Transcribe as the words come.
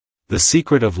The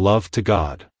secret of love to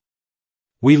God.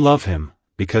 We love him,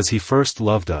 because he first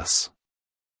loved us.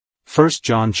 1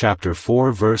 John chapter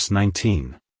 4 verse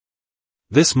 19.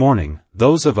 This morning,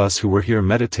 those of us who were here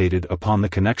meditated upon the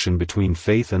connection between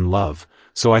faith and love,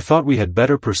 so I thought we had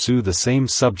better pursue the same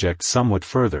subject somewhat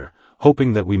further,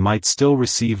 hoping that we might still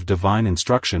receive divine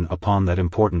instruction upon that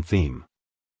important theme.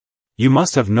 You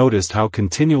must have noticed how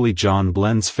continually John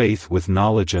blends faith with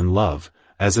knowledge and love,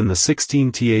 as in the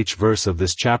 16th verse of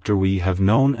this chapter we have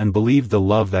known and believed the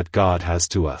love that God has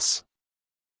to us.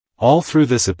 All through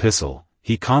this epistle,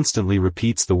 he constantly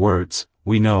repeats the words,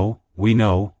 we know, we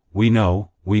know, we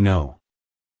know, we know.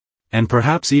 And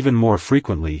perhaps even more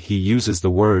frequently he uses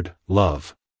the word,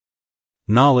 love.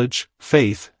 Knowledge,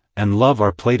 faith, and love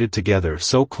are plated together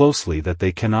so closely that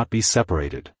they cannot be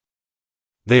separated.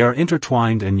 They are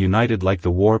intertwined and united like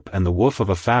the warp and the woof of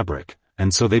a fabric,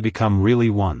 and so they become really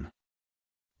one.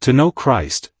 To know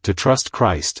Christ, to trust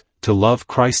Christ, to love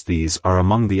Christ, these are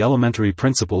among the elementary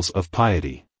principles of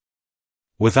piety.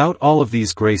 Without all of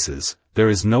these graces, there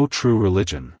is no true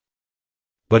religion.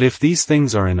 But if these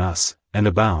things are in us, and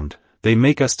abound, they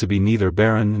make us to be neither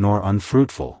barren nor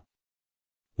unfruitful.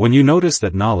 When you notice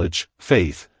that knowledge,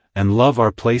 faith, and love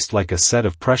are placed like a set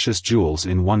of precious jewels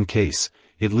in one case,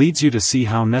 it leads you to see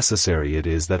how necessary it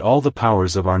is that all the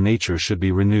powers of our nature should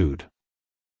be renewed.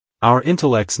 Our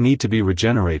intellects need to be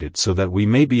regenerated so that we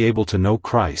may be able to know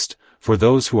Christ, for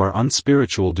those who are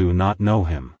unspiritual do not know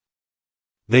him.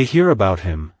 They hear about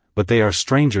him, but they are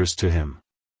strangers to him.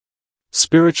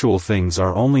 Spiritual things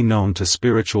are only known to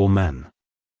spiritual men.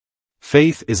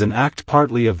 Faith is an act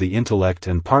partly of the intellect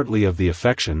and partly of the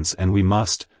affections, and we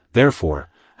must, therefore,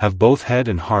 have both head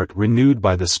and heart renewed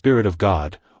by the Spirit of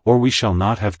God, or we shall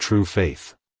not have true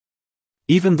faith.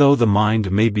 Even though the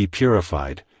mind may be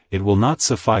purified, it will not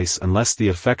suffice unless the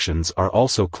affections are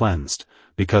also cleansed,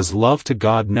 because love to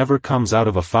God never comes out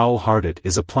of a foul heart. It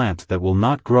is a plant that will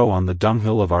not grow on the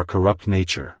dunghill of our corrupt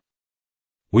nature.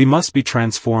 We must be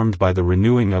transformed by the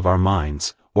renewing of our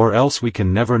minds, or else we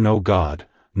can never know God,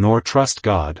 nor trust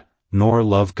God, nor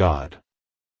love God.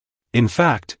 In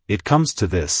fact, it comes to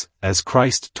this, as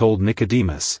Christ told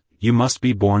Nicodemus, you must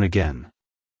be born again.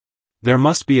 There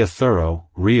must be a thorough,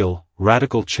 real,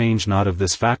 radical change, not of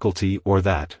this faculty or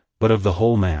that, but of the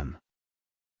whole man.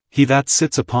 He that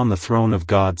sits upon the throne of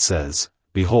God says,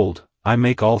 Behold, I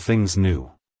make all things new.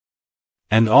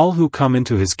 And all who come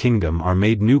into his kingdom are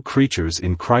made new creatures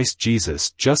in Christ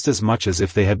Jesus just as much as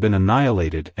if they had been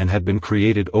annihilated and had been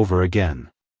created over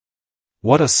again.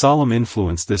 What a solemn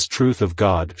influence this truth of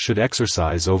God should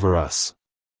exercise over us.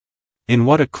 In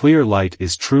what a clear light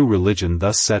is true religion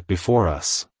thus set before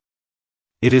us.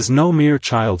 It is no mere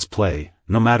child's play,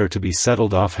 no matter to be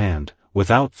settled offhand,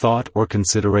 without thought or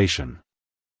consideration.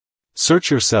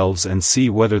 Search yourselves and see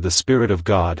whether the Spirit of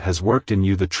God has worked in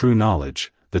you the true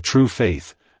knowledge, the true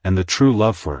faith, and the true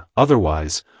love for,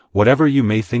 otherwise, whatever you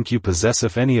may think you possess,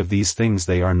 if any of these things,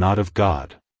 they are not of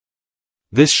God.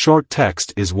 This short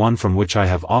text is one from which I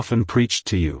have often preached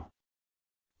to you.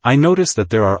 I notice that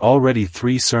there are already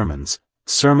 3 sermons,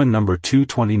 Sermon number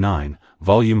 229,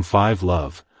 Volume 5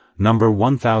 Love, number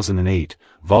 1008,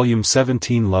 Volume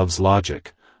 17 Love's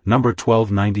Logic, number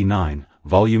 1299,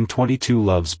 Volume 22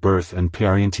 Love's Birth and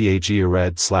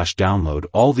Parentag/download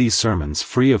all these sermons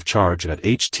free of charge at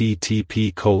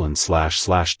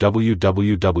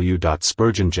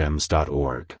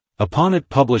http://www.spurgeongems.org. Upon it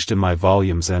published in my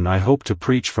volumes, and I hope to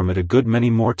preach from it a good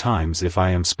many more times if I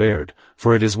am spared,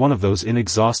 for it is one of those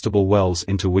inexhaustible wells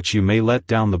into which you may let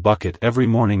down the bucket every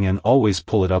morning and always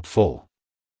pull it up full.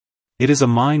 It is a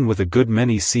mine with a good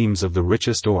many seams of the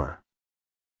richest ore.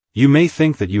 You may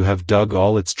think that you have dug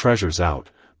all its treasures out,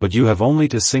 but you have only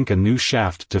to sink a new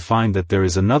shaft to find that there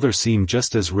is another seam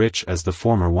just as rich as the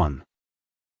former one.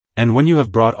 And when you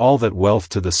have brought all that wealth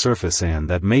to the surface, and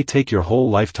that may take your whole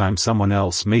lifetime, someone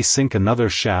else may sink another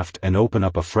shaft and open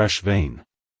up a fresh vein.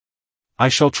 I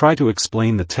shall try to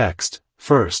explain the text,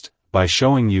 first, by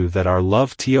showing you that our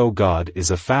love to God is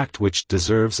a fact which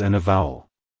deserves an avowal.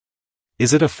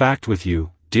 Is it a fact with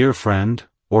you, dear friend,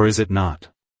 or is it not?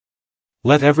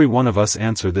 Let every one of us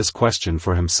answer this question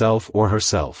for himself or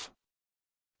herself.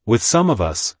 With some of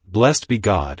us, blessed be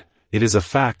God, it is a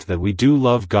fact that we do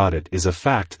love God. It is a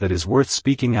fact that is worth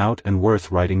speaking out and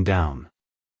worth writing down.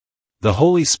 The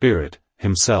Holy Spirit,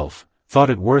 himself,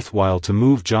 thought it worthwhile to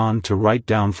move John to write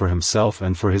down for himself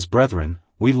and for his brethren,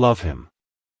 we love him.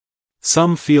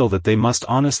 Some feel that they must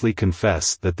honestly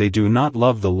confess that they do not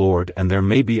love the Lord, and there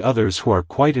may be others who are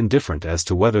quite indifferent as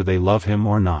to whether they love him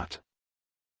or not.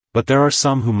 But there are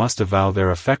some who must avow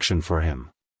their affection for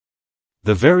him.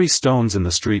 The very stones in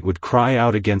the street would cry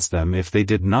out against them if they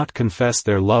did not confess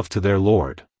their love to their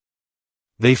Lord.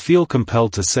 They feel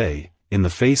compelled to say, in the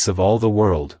face of all the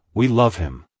world, we love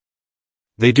him.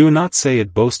 They do not say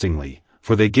it boastingly,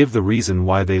 for they give the reason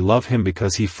why they love him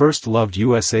because he first loved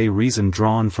us, a reason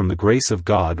drawn from the grace of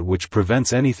God which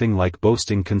prevents anything like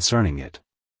boasting concerning it.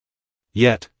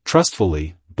 Yet,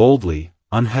 trustfully, boldly,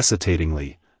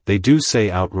 unhesitatingly, they do say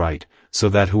outright, so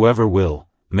that whoever will,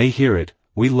 may hear it,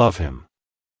 we love him.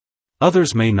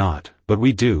 Others may not, but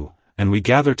we do, and we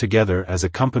gather together as a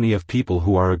company of people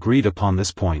who are agreed upon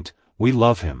this point, we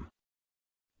love him.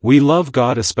 We love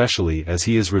God especially as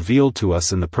he is revealed to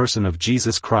us in the person of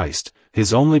Jesus Christ,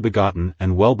 his only begotten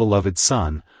and well-beloved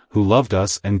Son, who loved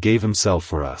us and gave himself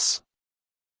for us.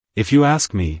 If you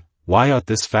ask me, why ought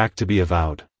this fact to be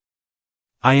avowed?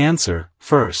 I answer,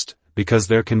 first, because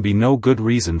there can be no good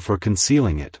reason for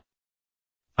concealing it.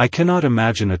 I cannot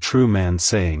imagine a true man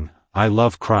saying, I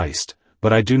love Christ,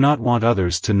 but I do not want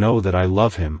others to know that I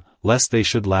love him, lest they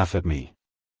should laugh at me.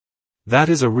 That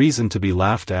is a reason to be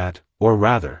laughed at, or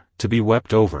rather, to be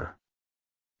wept over.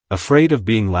 Afraid of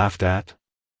being laughed at?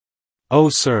 Oh,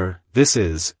 sir, this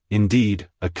is, indeed,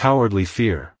 a cowardly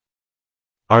fear.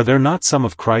 Are there not some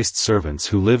of Christ's servants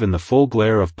who live in the full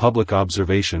glare of public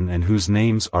observation and whose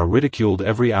names are ridiculed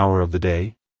every hour of the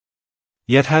day?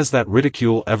 Yet has that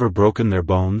ridicule ever broken their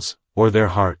bones, or their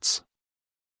hearts?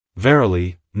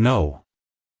 Verily, no.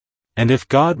 And if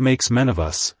God makes men of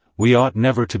us, we ought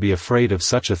never to be afraid of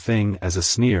such a thing as a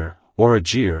sneer, or a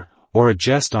jeer, or a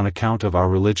jest on account of our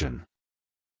religion.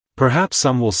 Perhaps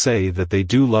some will say that they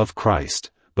do love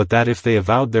Christ, but that if they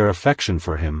avowed their affection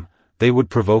for him, they would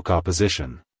provoke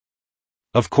opposition.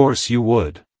 Of course you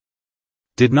would.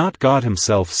 Did not God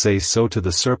himself say so to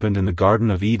the serpent in the Garden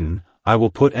of Eden, I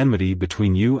will put enmity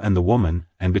between you and the woman,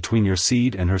 and between your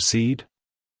seed and her seed?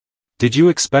 Did you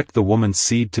expect the woman's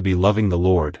seed to be loving the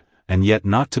Lord, and yet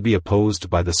not to be opposed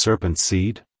by the serpent's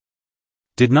seed?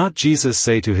 Did not Jesus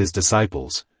say to his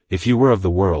disciples, if you were of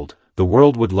the world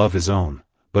would love his own,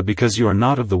 but because you are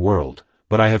not of the world,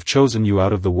 but I have chosen you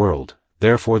out of the world,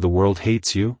 therefore the world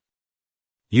hates you?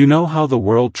 You know how the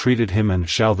world treated him, and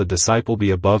shall the disciple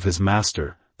be above his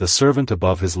master, the servant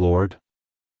above his Lord?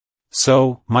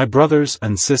 So, my brothers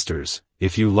and sisters,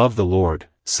 if you love the Lord,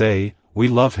 say, we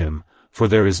love him, for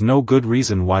there is no good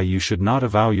reason why you should not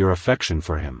avow your affection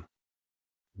for him.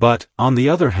 But, on the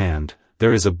other hand,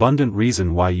 there is abundant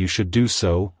reason why you should do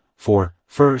so, for,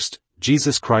 first,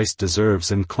 Jesus Christ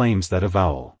deserves and claims that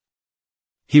avowal.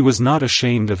 He was not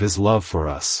ashamed of his love for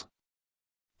us.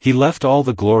 He left all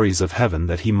the glories of heaven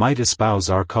that he might espouse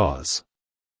our cause.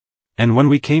 And when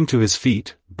we came to his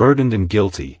feet, burdened and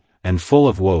guilty, and full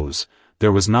of woes,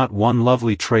 there was not one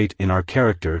lovely trait in our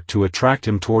character to attract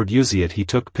him toward us, yet he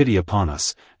took pity upon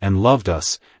us, and loved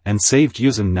us, and saved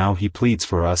us, and now he pleads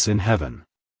for us in heaven.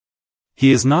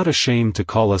 He is not ashamed to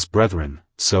call us brethren,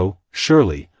 so,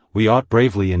 surely, we ought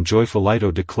bravely and joyfully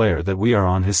to declare that we are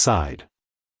on his side.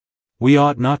 We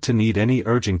ought not to need any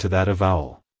urging to that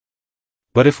avowal.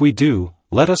 But if we do,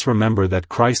 let us remember that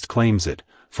Christ claims it,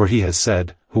 for he has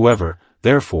said, whoever,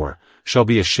 therefore, shall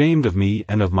be ashamed of me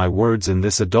and of my words in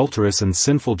this adulterous and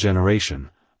sinful generation,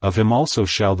 of him also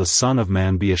shall the Son of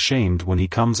Man be ashamed when he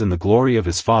comes in the glory of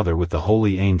his Father with the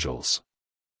holy angels.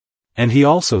 And he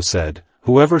also said,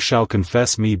 whoever shall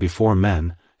confess me before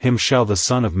men, him shall the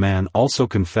Son of Man also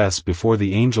confess before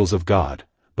the angels of God.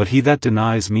 But he that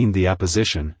denies me, the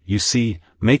apposition, you see,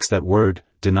 makes that word,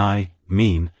 deny,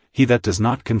 mean, he that does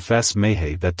not confess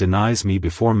me, that denies me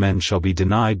before men shall be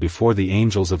denied before the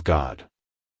angels of God.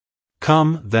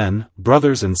 Come, then,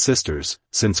 brothers and sisters,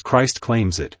 since Christ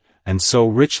claims it, and so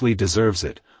richly deserves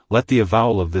it, let the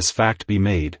avowal of this fact be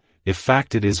made, if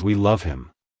fact it is we love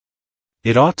him.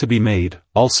 It ought to be made,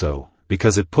 also,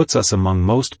 because it puts us among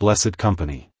most blessed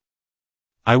company.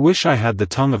 I wish I had the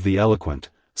tongue of the eloquent,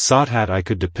 sought had I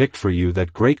could depict for you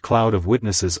that great cloud of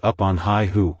witnesses up on high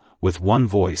who, with one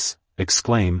voice,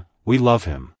 exclaim, we love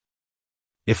him.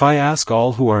 If I ask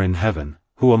all who are in heaven,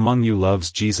 who among you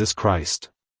loves Jesus Christ?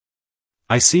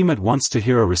 I seem at once to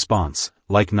hear a response,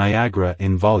 like Niagara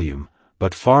in volume,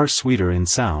 but far sweeter in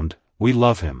sound, we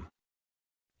love him.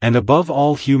 And above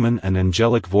all human and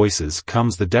angelic voices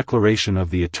comes the declaration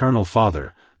of the Eternal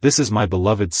Father, this is my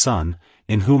beloved Son,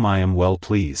 in whom I am well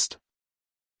pleased.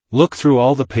 Look through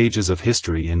all the pages of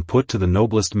history and put to the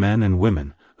noblest men and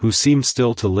women, who seem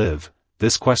still to live,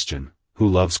 this question, who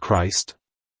loves Christ?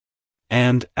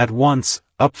 And, at once,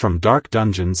 up from dark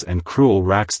dungeons and cruel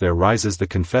racks there rises the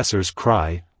confessor's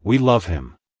cry, we love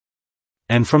him.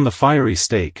 And from the fiery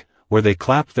stake, where they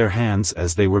clapped their hands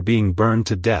as they were being burned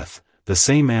to death, the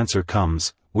same answer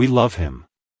comes, we love him.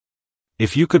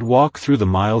 If you could walk through the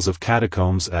miles of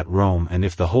catacombs at Rome, and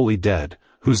if the holy dead,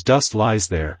 whose dust lies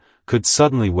there, could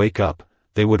suddenly wake up,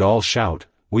 they would all shout,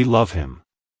 "We love him."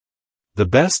 The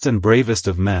best and bravest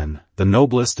of men, the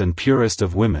noblest and purest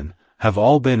of women, have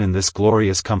all been in this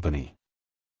glorious company.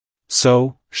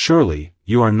 So, surely,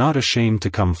 you are not ashamed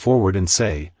to come forward and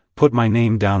say, "Put my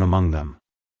name down among them."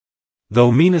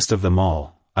 Though meanest of them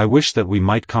all, I wish that we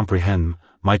might comprehend,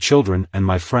 my children and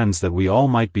my friends, that we all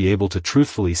might be able to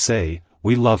truthfully say,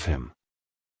 "We love him."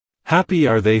 Happy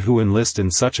are they who enlist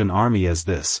in such an army as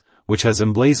this, which has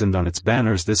emblazoned on its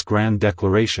banners this grand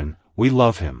declaration, "We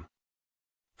love him."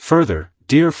 Further,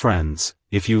 dear friends,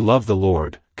 if you love the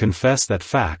Lord, confess that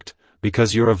fact,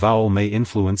 because your avowal may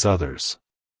influence others.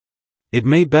 It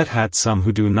may bet that some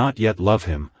who do not yet love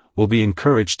him, will be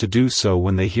encouraged to do so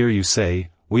when they hear you say,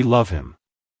 "We love him."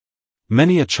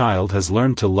 Many a child has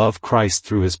learned to love Christ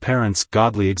through his parents'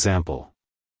 godly example.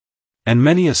 And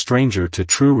many a stranger to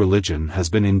true religion has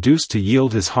been induced to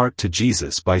yield his heart to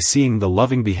Jesus by seeing the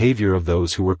loving behavior of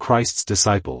those who were Christ's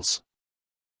disciples.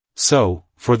 So,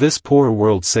 for this poor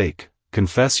world's sake,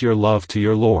 confess your love to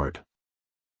your Lord.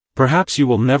 Perhaps you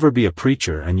will never be a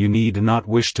preacher, and you need not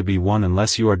wish to be one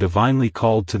unless you are divinely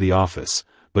called to the office,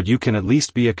 but you can at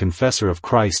least be a confessor of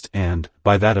Christ, and,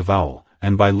 by that avowal,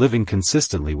 and by living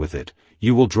consistently with it,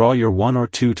 you will draw your one or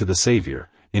two to the Savior,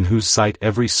 in whose sight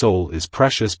every soul is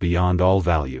precious beyond all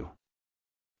value.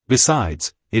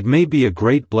 Besides, it may be a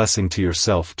great blessing to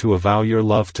yourself to avow your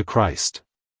love to Christ.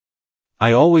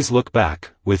 I always look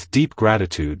back, with deep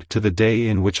gratitude, to the day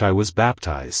in which I was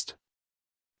baptized.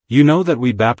 You know that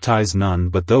we baptize none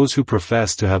but those who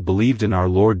profess to have believed in our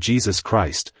Lord Jesus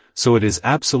Christ, so it is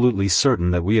absolutely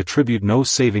certain that we attribute no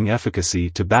saving efficacy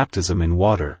to baptism in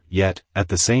water, yet, at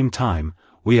the same time,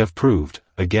 we have proved,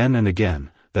 again and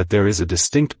again, that there is a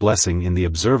distinct blessing in the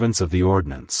observance of the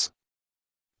ordinance.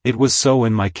 It was so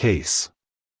in my case.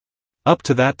 Up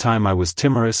to that time I was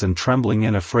timorous and trembling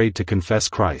and afraid to confess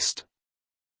Christ.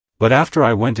 But after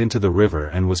I went into the river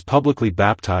and was publicly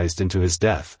baptized into his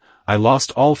death, I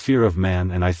lost all fear of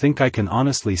man, and I think I can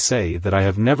honestly say that I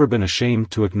have never been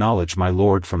ashamed to acknowledge my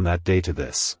Lord from that day to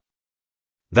this.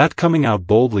 That coming out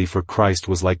boldly for Christ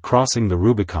was like crossing the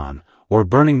Rubicon, or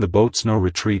burning the boats. No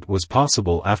retreat was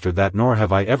possible after that, nor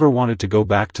have I ever wanted to go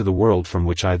back to the world from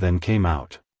which I then came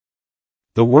out.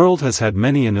 The world has had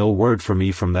many an ill word for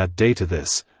me from that day to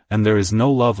this, and there is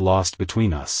no love lost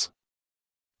between us.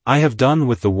 I have done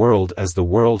with the world as the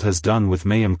world has done with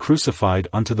me. I am crucified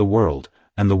unto the world,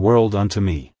 and the world unto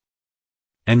me.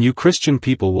 And you Christian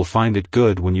people will find it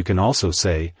good when you can also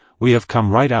say, "We have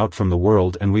come right out from the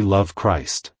world and we love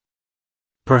Christ."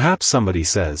 Perhaps somebody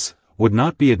says, "Would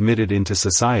not be admitted into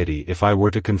society if I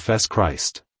were to confess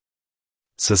Christ."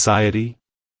 Society?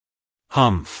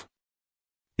 Humph!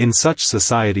 In such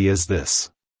society as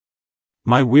this,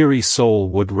 my weary soul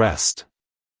would rest.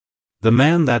 The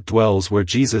man that dwells where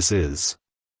Jesus is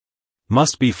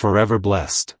must be forever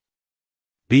blessed.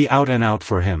 Be out and out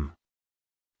for him.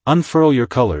 Unfurl your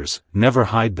colors, never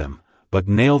hide them, but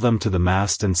nail them to the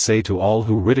mast, and say to all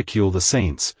who ridicule the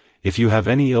saints, "If you have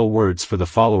any ill words for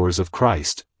the followers of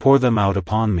Christ, pour them out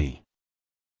upon me."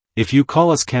 If you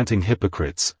call us canting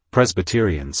hypocrites,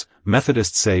 Presbyterians,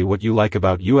 Methodists, say what you like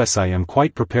about us, I am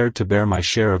quite prepared to bear my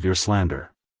share of your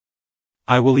slander.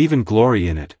 I will even glory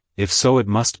in it, if so it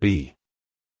must be.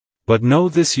 But know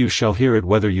this, you shall hear it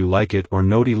whether you like it or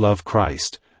not. I love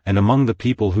Christ, and among the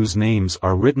people whose names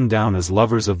are written down as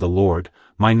lovers of the Lord,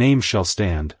 my name shall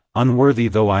stand, unworthy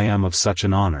though I am of such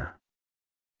an honor.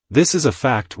 This is a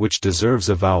fact which deserves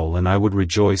avowal, and I would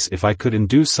rejoice if I could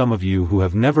induce some of you who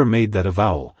have never made that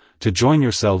avowal, to join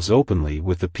yourselves openly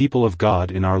with the people of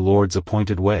God in our Lord's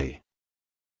appointed way.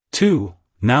 2.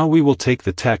 Now we will take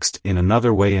the text in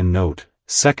another way and note,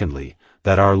 secondly,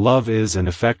 that our love is an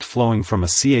effect flowing from a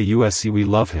cause. We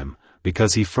love him,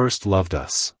 because he first loved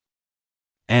us.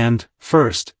 And,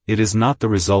 first, it is not the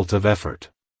result of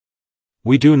effort.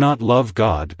 We do not love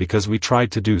God because we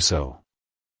tried to do so.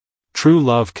 True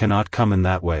love cannot come in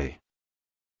that way.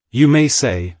 You may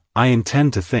say, "I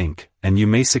intend to think," and you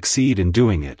may succeed in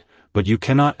doing it, but you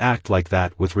cannot act like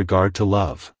that with regard to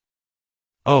love.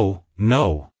 Oh,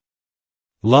 no.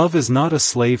 Love is not a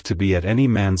slave to be at any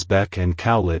man's beck and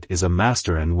call. It is a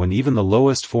master, and when even the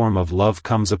lowest form of love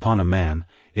comes upon a man,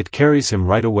 it carries him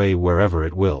right away wherever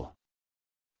it will.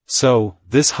 So,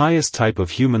 this highest type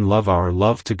of human love, our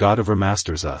love to God,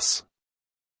 overmasters us.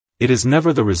 It is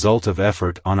never the result of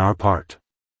effort on our part.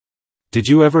 Did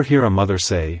you ever hear a mother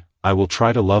say, "I will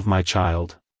try to love my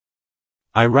child"?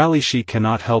 I rally, she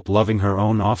cannot help loving her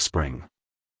own offspring.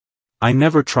 I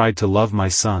never tried to love my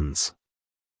sons.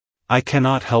 I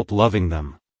cannot help loving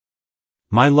them.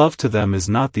 My love to them is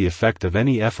not the effect of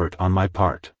any effort on my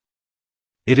part.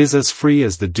 It is as free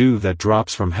as the dew that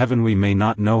drops from heaven. We may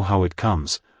not know how it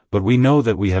comes, but we know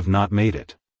that we have not made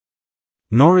it.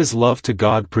 Nor is love to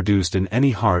God produced in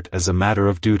any heart as a matter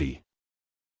of duty.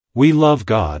 We love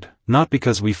God, not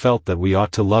because we felt that we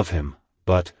ought to love Him,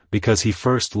 but because He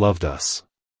first loved us.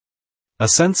 A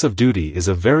sense of duty is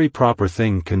a very proper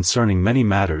thing concerning many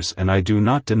matters, and I do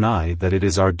not deny that it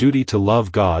is our duty to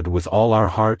love God with all our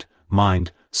heart,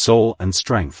 mind, soul and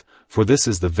strength, for this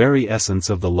is the very essence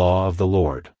of the law of the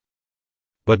Lord.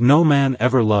 But no man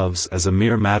ever loves as a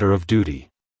mere matter of duty.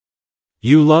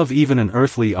 You love even an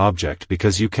earthly object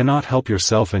because you cannot help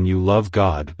yourself, and you love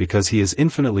God because He is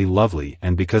infinitely lovely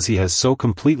and because He has so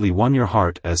completely won your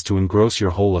heart as to engross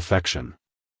your whole affection.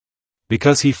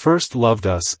 Because He first loved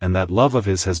us, and that love of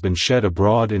His has been shed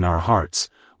abroad in our hearts,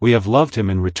 we have loved Him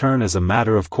in return as a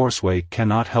matter of course. We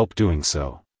cannot help doing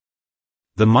so.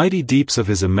 The mighty deeps of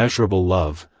His immeasurable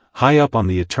love, high up on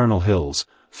the eternal hills,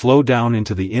 flow down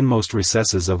into the inmost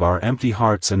recesses of our empty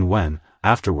hearts, and when,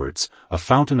 afterwards, a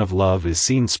fountain of love is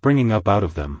seen springing up out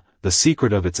of them, the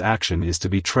secret of its action is to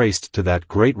be traced to that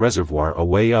great reservoir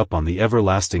away up on the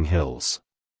everlasting hills.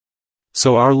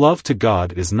 So our love to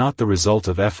God is not the result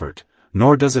of effort,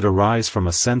 nor does it arise from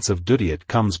a sense of duty. It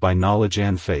comes by knowledge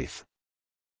and faith.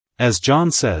 As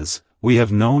John says, we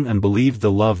have known and believed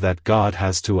the love that God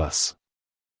has to us.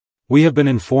 We have been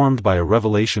informed by a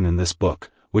revelation in this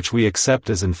book, which we accept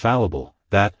as infallible,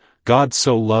 that God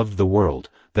so loved the world,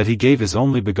 that He gave His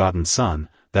only begotten Son,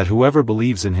 that whoever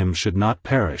believes in Him should not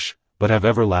perish, but have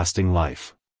everlasting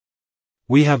life.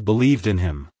 We have believed in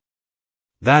Him.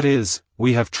 That is,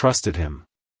 we have trusted Him.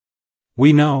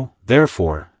 We know,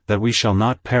 therefore, that we shall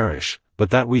not perish,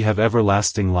 but that we have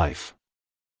everlasting life.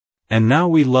 And now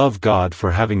we love God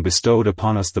for having bestowed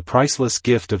upon us the priceless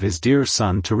gift of His dear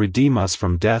Son to redeem us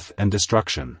from death and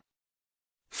destruction.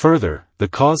 Further, the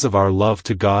cause of our love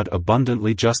to God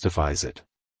abundantly justifies it.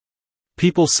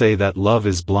 People say that love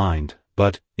is blind,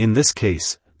 but, in this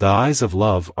case, the eyes of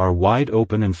love are wide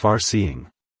open and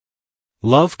far-seeing.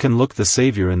 Love can look the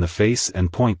Savior in the face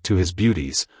and point to His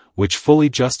beauties, which fully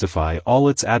justify all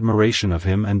its admiration of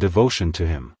Him and devotion to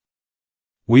Him.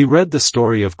 We read the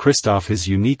story of Christoph, His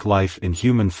unique life in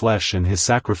human flesh and His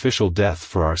sacrificial death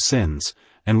for our sins,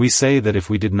 and we say that if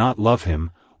we did not love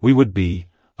Him, we would be,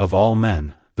 of all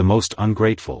men, the most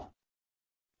ungrateful.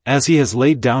 As He has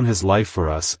laid down His life for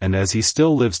us, and as He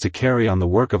still lives to carry on the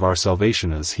work of our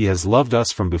salvation, as He has loved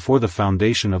us from before the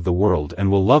foundation of the world and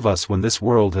will love us when this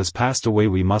world has passed away,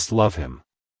 we must love Him.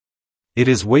 It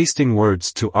is wasting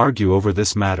words to argue over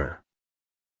this matter.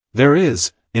 There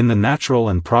is, in the natural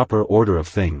and proper order of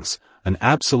things, an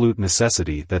absolute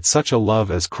necessity that such a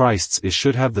love as Christ's is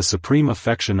should have the supreme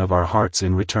affection of our hearts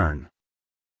in return.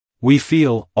 We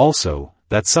feel, also,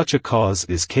 that such a cause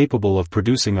is capable of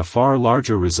producing a far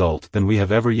larger result than we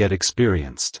have ever yet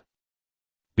experienced.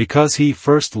 Because He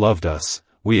first loved us,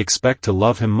 we expect to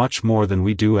love Him much more than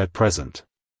we do at present.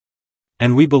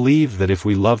 And we believe that if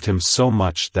we loved Him so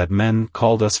much that men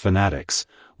called us fanatics,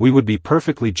 we would be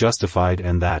perfectly justified,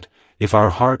 and that, if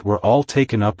our heart were all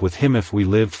taken up with Him, if we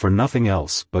lived for nothing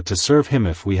else but to serve Him,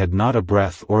 if we had not a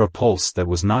breath or a pulse that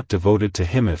was not devoted to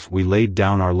Him, if we laid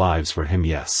down our lives for Him,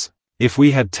 yes, if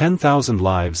we had 10,000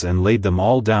 lives and laid them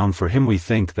all down for Him, we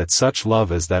think that such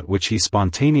love as that which He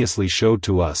spontaneously showed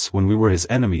to us when we were His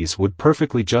enemies would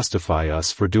perfectly justify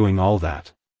us for doing all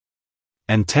that.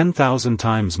 And 10,000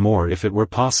 times more if it were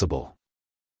possible.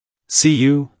 See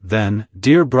you, then,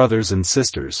 dear brothers and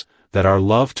sisters, that our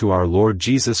love to our Lord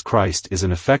Jesus Christ is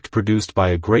an effect produced by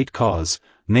a great cause,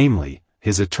 namely,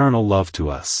 His eternal love to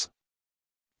us.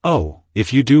 Oh,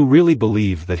 if you do really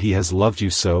believe that He has loved you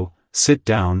so, sit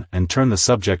down and turn the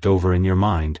subject over in your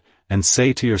mind, and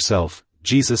say to yourself,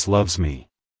 Jesus loves me.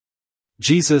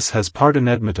 Jesus has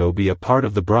pardoned me to be a part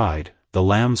of the bride, the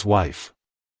Lamb's wife.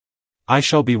 I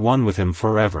shall be one with Him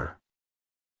forever.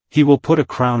 He will put a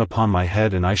crown upon my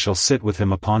head, and I shall sit with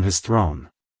Him upon His throne.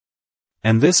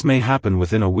 And this may happen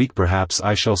within a week. Perhaps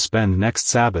I shall spend next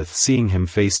Sabbath seeing Him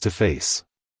face to face.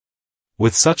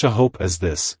 With such a hope as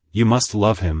this, you must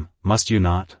love Him, must you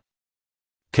not?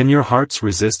 Can your hearts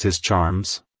resist His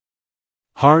charms?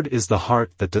 Hard is the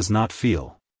heart that does not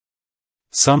feel.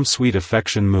 Some sweet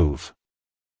affection move.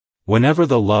 Whenever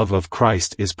the love of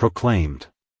Christ is proclaimed.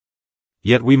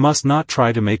 Yet we must not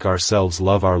try to make ourselves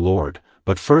love our Lord,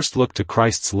 but first look to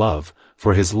Christ's love,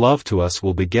 for His love to us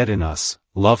will beget in us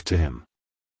love to Him.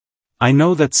 I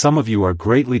know that some of you are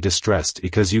greatly distressed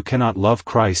because you cannot love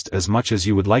Christ as much as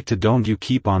you would like to. Don't you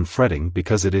keep on fretting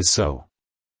because it is so.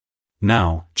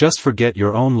 Now, just forget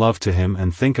your own love to Him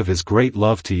and think of His great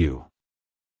love to you.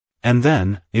 And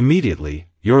then, immediately,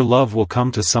 your love will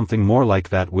come to something more like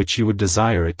that which you would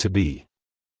desire it to be.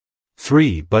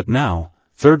 3. But now,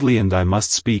 thirdly, and I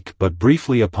must speak but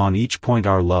briefly upon each point,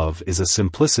 our love is a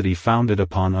simplicity founded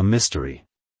upon a mystery.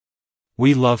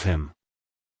 We love him.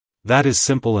 That is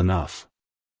simple enough.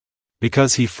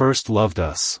 Because he first loved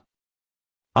us.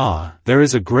 There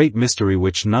is a great mystery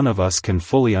which none of us can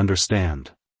fully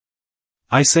understand.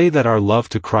 I say that our love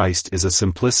to Christ is a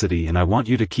simplicity, and I want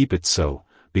you to keep it so,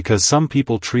 because some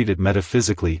people treat it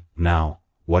metaphysically. Now,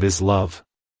 what is love?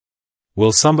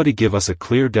 Will somebody give us a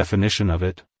clear definition of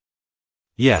it?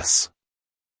 Yes.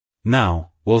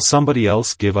 Now, will somebody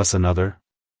else give us another?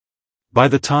 By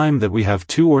the time that we have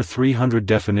 200 or 300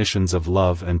 definitions of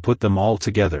love and put them all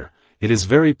together, it is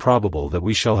very probable that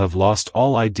we shall have lost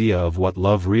all idea of what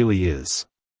love really is.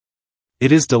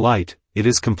 It is delight, it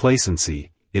is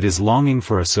complacency, it is longing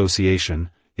for association,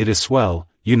 it is swell.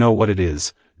 You know what it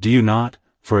is, do you not?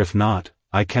 For if not,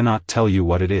 I cannot tell you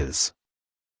what it is.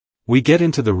 We get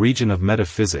into the region of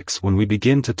metaphysics when we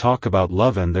begin to talk about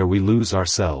love, and there we lose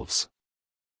ourselves.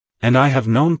 And I have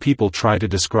known people try to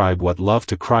describe what love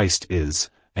to Christ is,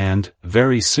 and,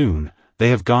 very soon, they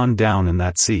have gone down in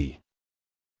that sea.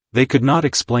 They could not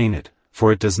explain it,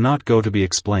 for it does not go to be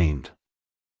explained.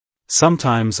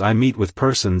 Sometimes I meet with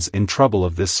persons in trouble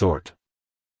of this sort.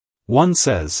 One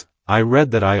says, I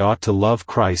read that I ought to love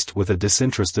Christ with a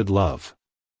disinterested love.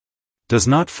 Does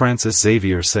not Francis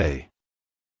Xavier say?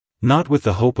 Not with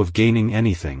the hope of gaining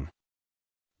anything.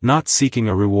 Not seeking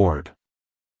a reward.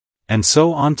 And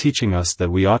so on, teaching us that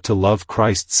we ought to love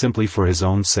Christ simply for his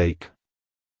own sake.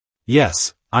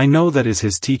 Yes, I know that is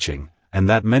his teaching, and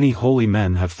that many holy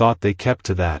men have thought they kept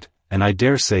to that, and I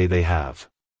dare say they have.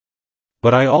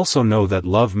 But I also know that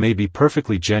love may be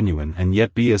perfectly genuine and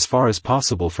yet be as far as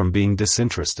possible from being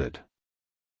disinterested.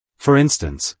 For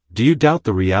instance, do you doubt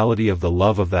the reality of the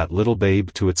love of that little babe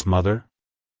to its mother?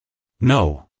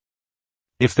 No.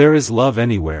 If there is love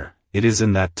anywhere, it is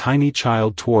in that tiny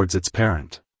child towards its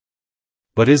parent.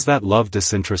 But is that love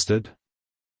disinterested?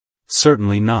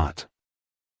 Certainly not.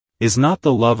 Is not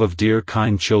the love of dear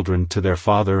kind children to their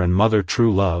father and mother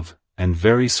true love, and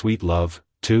very sweet love,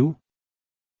 too?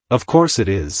 Of course it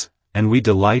is, and we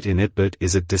delight in it, but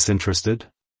is it disinterested?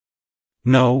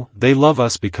 No, they love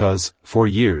us because, for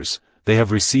years, they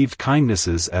have received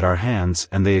kindnesses at our hands,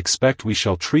 and they expect we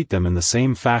shall treat them in the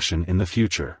same fashion in the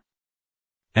future.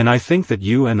 And I think that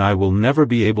you and I will never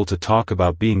be able to talk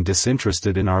about being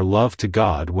disinterested in our love to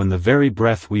God when the very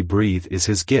breath we breathe is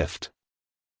his gift.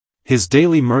 His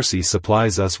daily mercy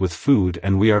supplies us with food,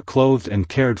 and we are clothed and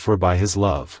cared for by his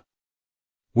love.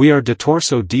 We are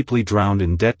so deeply drowned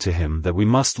in debt to him that we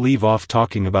must leave off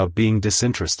talking about being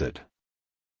disinterested.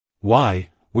 Why,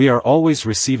 we are always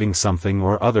receiving something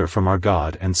or other from our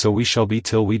God, and so we shall be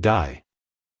till we die.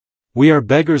 We are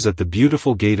beggars at the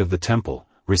beautiful gate of the temple,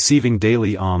 receiving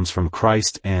daily alms from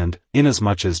Christ, and,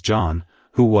 inasmuch as John,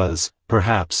 who was,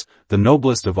 perhaps, the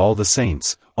noblest of all the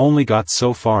saints, only got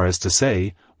so far as to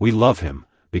say, we love him,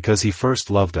 because he first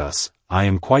loved us, I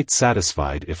am quite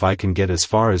satisfied if I can get as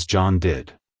far as John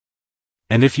did.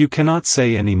 And if you cannot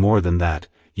say any more than that,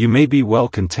 you may be well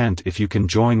content if you can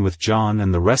join with John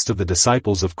and the rest of the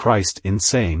disciples of Christ in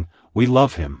saying, we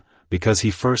love him, because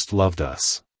he first loved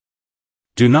us.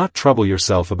 Do not trouble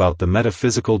yourself about the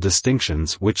metaphysical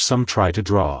distinctions which some try to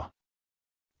draw.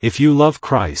 If you love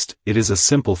Christ, it is a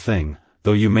simple thing,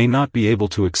 though you may not be able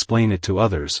to explain it to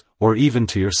others, or even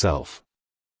to yourself.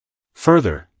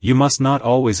 Further, you must not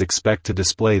always expect to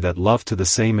display that love to the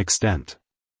same extent.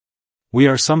 We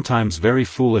are sometimes very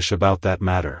foolish about that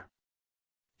matter.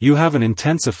 You have an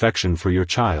intense affection for your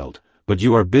child, but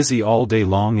you are busy all day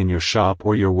long in your shop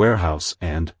or your warehouse,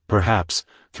 and, perhaps,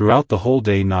 throughout the whole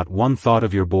day not one thought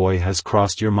of your boy has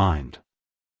crossed your mind.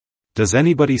 Does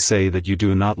anybody say that you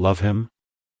do not love him?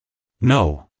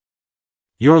 No.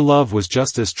 Your love was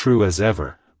just as true as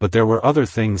ever, but there were other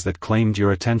things that claimed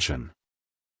your attention.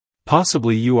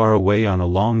 Possibly you are away on a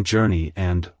long journey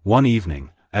and, one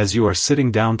evening, as you are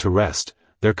sitting down to rest,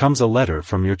 there comes a letter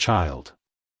from your child.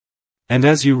 And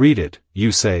as you read it,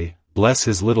 you say, bless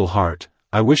his little heart,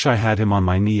 I wish I had him on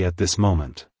my knee at this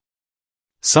moment.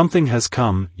 Something has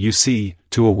come, you see,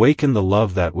 to awaken the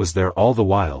love that was there all the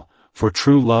while, for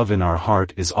true love in our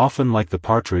heart is often like the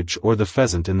partridge or the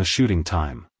pheasant in the shooting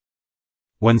time.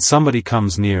 When somebody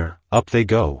comes near, up they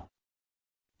go.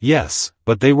 Yes,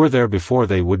 but they were there before.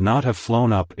 They would not have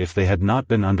flown up if they had not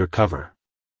been under cover.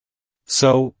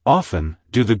 So, often,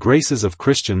 do the graces of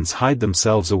Christians hide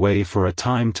themselves away for a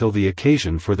time till the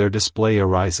occasion for their display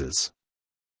arises.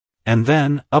 And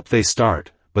then, up they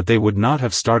start, but they would not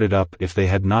have started up if they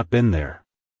had not been there.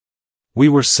 We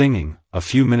were singing, a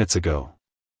few minutes ago.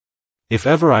 If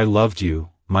ever I loved you,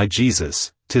 my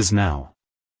Jesus, 'tis now.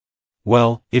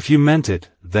 Well, if you meant it,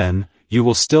 then, you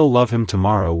will still love him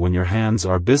tomorrow when your hands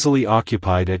are busily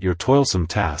occupied at your toilsome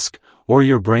task, or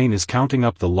your brain is counting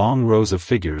up the long rows of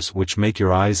figures which make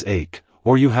your eyes ache,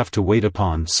 or you have to wait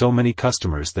upon so many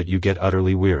customers that you get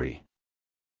utterly weary.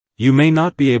 You may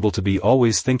not be able to be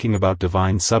always thinking about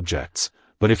divine subjects,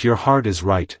 but if your heart is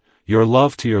right, your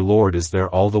love to your Lord is there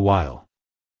all the while.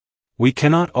 We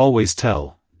cannot always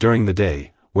tell, during the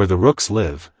day, where the rooks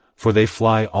live, for they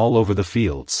fly all over the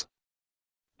fields.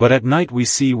 But at night we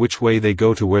see which way they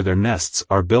go to where their nests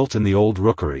are built in the old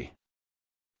rookery.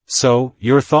 So,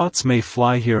 your thoughts may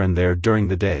fly here and there during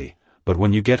the day, but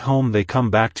when you get home they come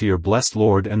back to your blessed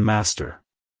Lord and Master.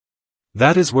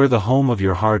 That is where the home of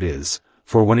your heart is,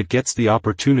 for when it gets the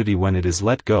opportunity when it is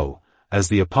let go, as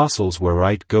the apostles were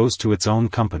right, goes to its own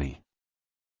company.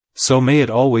 So may it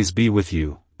always be with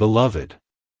you, beloved.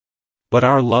 But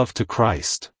our love to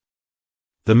Christ.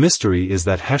 The mystery is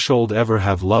that Heshold ever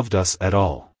have loved us at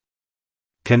all.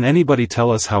 Can anybody tell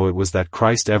us how it was that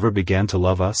Christ ever began to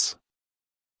love us?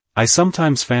 I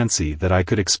sometimes fancy that I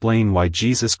could explain why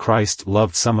Jesus Christ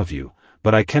loved some of you,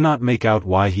 but I cannot make out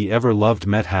why he ever loved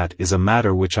Medhat is a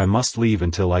matter which I must leave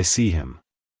until I see him.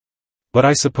 But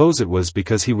I suppose it was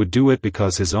because he would do it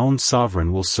because his own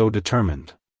sovereign will so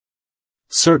determined.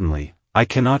 Certainly, I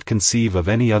cannot conceive of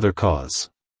any other cause.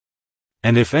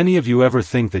 And if any of you ever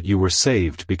think that you were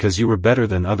saved because you were better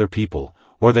than other people,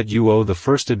 or that you owe the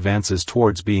first advances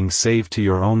towards being saved to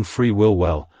your own free will,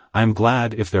 well, I am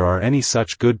glad if there are any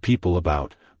such good people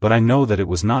about, but I know that it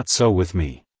was not so with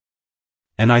me.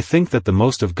 And I think that the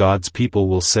most of God's people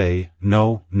will say,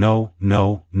 no, no,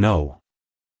 no, no.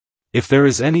 If there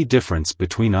is any difference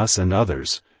between us and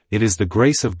others, it is the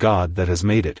grace of God that has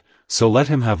made it, so let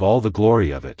him have all the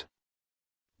glory of it.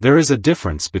 There is a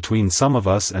difference between some of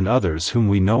us and others whom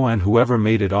we know, and whoever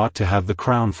made it ought to have the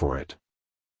crown for it.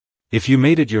 If you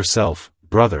made it yourself,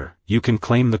 brother, you can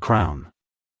claim the crown.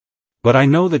 But I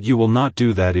know that you will not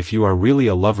do that if you are really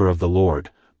a lover of the Lord,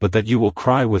 but that you will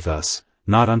cry with us,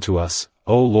 not unto us,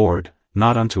 O Lord,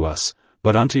 not unto us,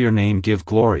 but unto your name give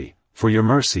glory, for your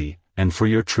mercy, and for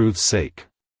your truth's sake.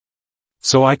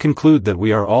 So I conclude that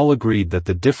we are all agreed that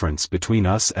the difference between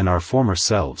us and our former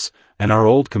selves, and our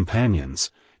old companions,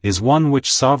 is one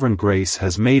which sovereign grace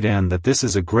has made, and that this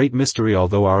is a great mystery,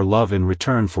 although our love in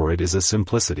return for it is a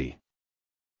simplicity.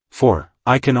 For,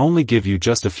 I can only give you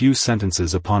just a few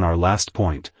sentences upon our last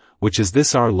point, which is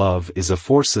this: our love is a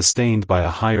force sustained by a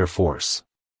higher force.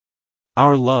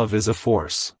 Our love is a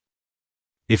force.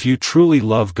 If you truly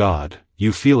love God,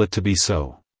 you feel it to be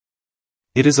so.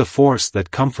 It is a force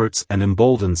that comforts and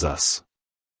emboldens us.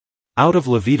 Out of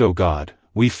libido God,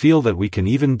 we feel that we can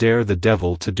even dare the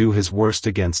devil to do his worst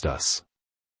against us.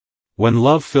 When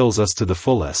love fills us to the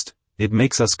fullest, it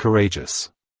makes us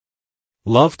courageous.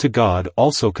 Love to God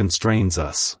also constrains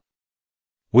us.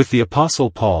 With the Apostle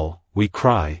Paul, we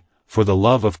cry, for the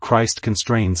love of Christ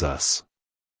constrains us.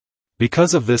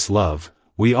 Because of this love,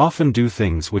 we often do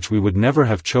things which we would never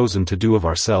have chosen to do of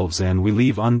ourselves, and we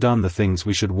leave undone the things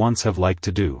we should once have liked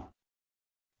to do.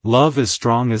 Love is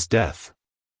strong as death.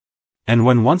 And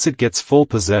when once it gets full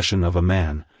possession of a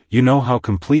man, you know how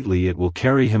completely it will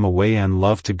carry him away, and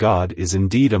love to God is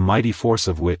indeed a mighty force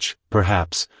of which,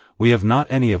 perhaps, we have not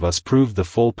any of us proved the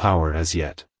full power as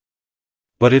yet.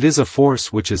 But it is a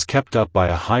force which is kept up by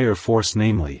a higher force,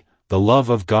 namely, the love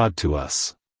of God to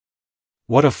us.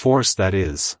 What a force that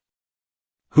is!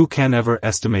 Who can ever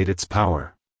estimate its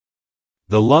power?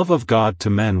 The love of God to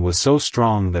men was so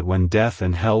strong that when death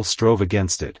and hell strove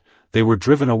against it, they were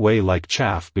driven away like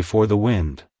chaff before the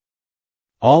wind.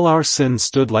 All our sins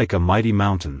stood like a mighty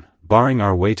mountain, barring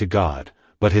our way to God,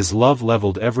 but his love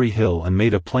leveled every hill and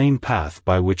made a plain path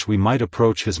by which we might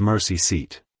approach his mercy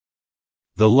seat.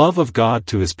 The love of God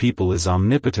to his people is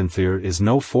omnipotent. There is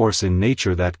no force in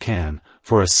nature that can,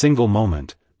 for a single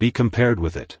moment, be compared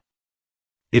with it.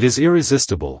 It is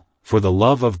irresistible, for the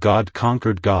love of God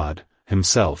conquered God,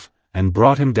 himself, and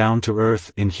brought him down to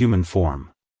earth in human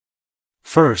form.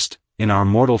 First, in our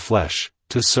mortal flesh,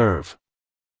 to serve.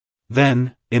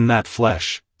 Then, in that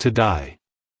flesh, to die.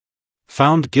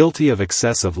 Found guilty of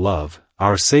excessive love,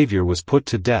 our Savior was put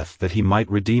to death that he might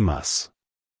redeem us.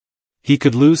 He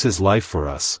could lose his life for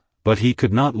us, but he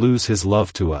could not lose his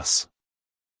love to us.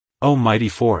 O mighty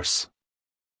force!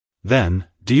 Then,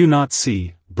 do you not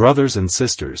see, brothers and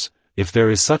sisters, if there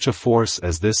is such a force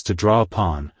as this to draw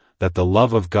upon, that the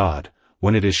love of God,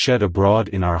 when it is shed abroad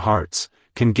in our hearts,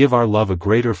 can give our love a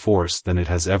greater force than it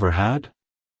has ever had?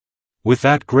 With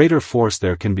that greater force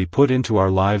there can be put into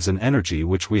our lives an energy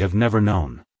which we have never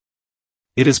known.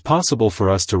 It is possible for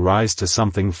us to rise to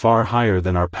something far higher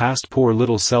than our past poor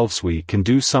little selves. We can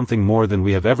do something more than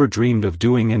we have ever dreamed of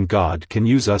doing, and God can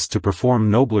use us to perform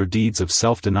nobler deeds of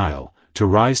self-denial, to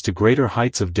rise to greater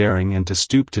heights of daring, and to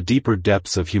stoop to deeper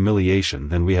depths of humiliation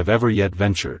than we have ever yet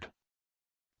ventured.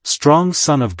 Strong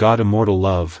Son of God, immortal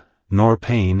love, nor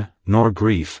pain, nor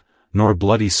grief, nor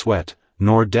bloody sweat,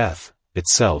 nor death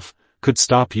itself, could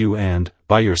stop you, and,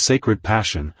 by your sacred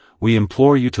passion, we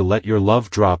implore you to let your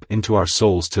love drop into our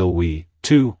souls till we,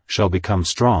 too, shall become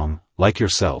strong, like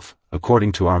yourself,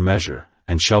 according to our measure,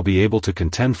 and shall be able to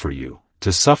contend for you,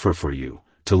 to suffer for you,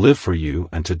 to live for you,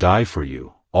 and to die for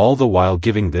you, all the while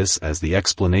giving this as the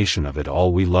explanation of it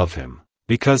all: we love him,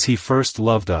 because he first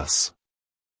loved us.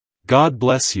 God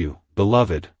bless you,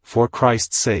 beloved, for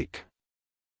Christ's sake.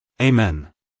 Amen.